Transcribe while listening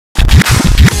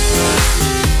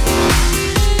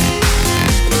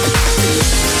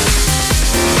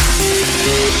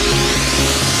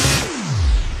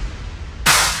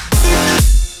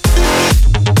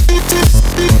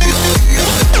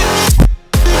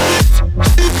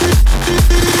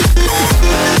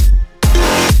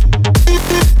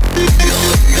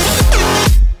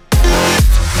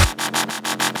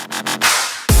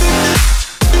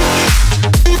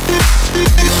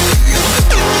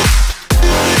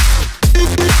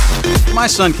my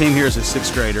son came here as a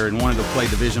 6th grader and wanted to play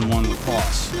Division I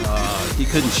lacrosse. He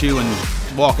couldn't chew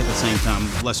and walk at the same time,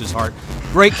 bless his heart.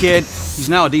 Great kid. He's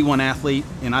now a D1 athlete,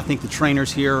 and I think the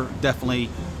trainers here definitely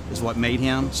is what made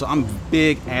him. So I'm a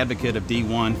big advocate of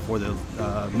D1 for the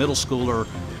middle schooler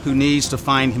who needs to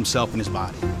find himself in his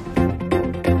body.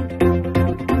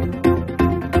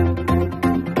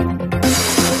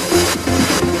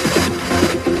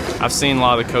 I've seen a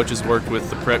lot of the coaches work with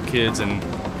the prep kids and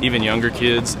even younger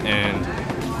kids, and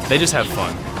they just have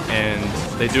fun. And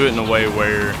they do it in a way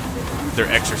where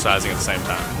they're exercising at the same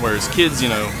time. Whereas kids, you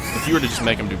know, if you were to just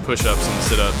make them do push-ups and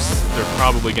sit-ups, they're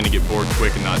probably going to get bored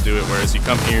quick and not do it. Whereas you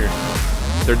come here,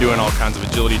 they're doing all kinds of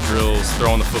agility drills,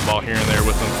 throwing the football here and there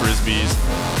with them, frisbees.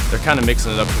 They're kind of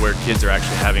mixing it up to where kids are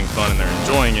actually having fun and they're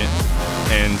enjoying it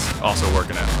and also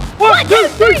working out. 1, 2,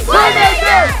 3,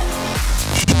 Playmaker!